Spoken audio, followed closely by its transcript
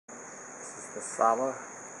The Sala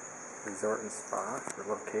Resort and Spa.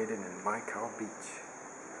 We're located in Mai Khao Beach.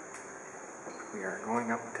 We are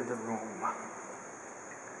going up to the room.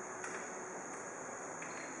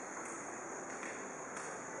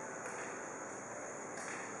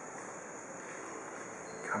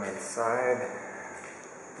 Come inside.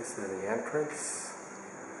 This is the entrance.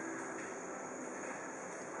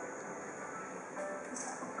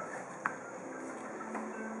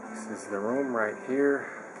 This is the room right here.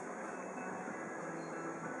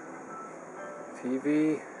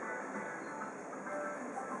 TV.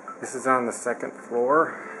 This is on the second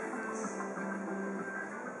floor.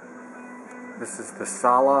 This is the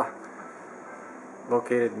Sala,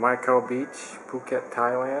 located Mai Khao Beach, Phuket,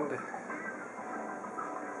 Thailand.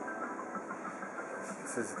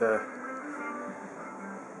 This is the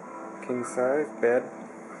king size bed.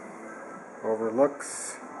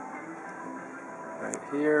 Overlooks right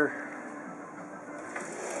here.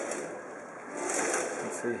 You can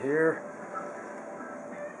see here.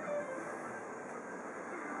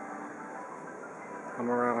 Come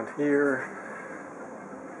around here.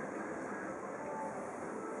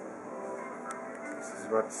 This is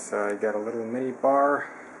what's, you got a little mini bar.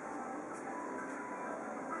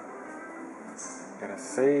 Got a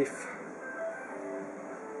safe.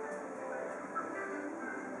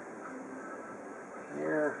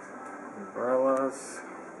 Here, umbrellas.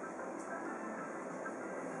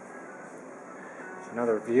 There's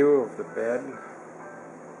another view of the bed.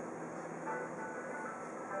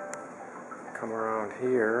 Come around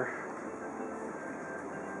here,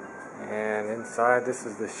 and inside this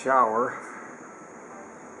is the shower.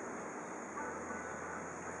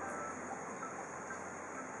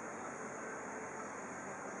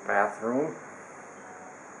 Bathroom.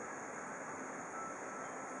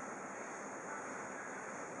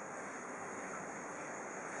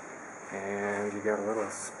 And you got a little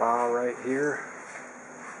spa right here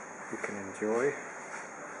you can enjoy.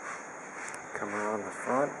 Come around the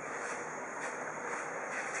front.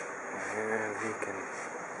 And you can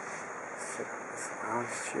sit on this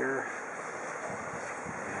lounge chair.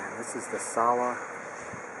 And this is the Sala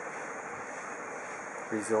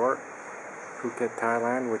Resort Phuket,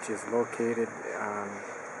 Thailand, which is located on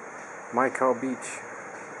Mai Khao Beach.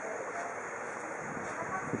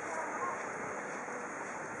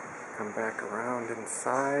 Come back around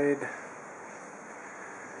inside.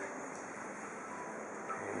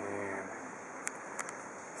 And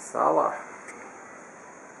Sala.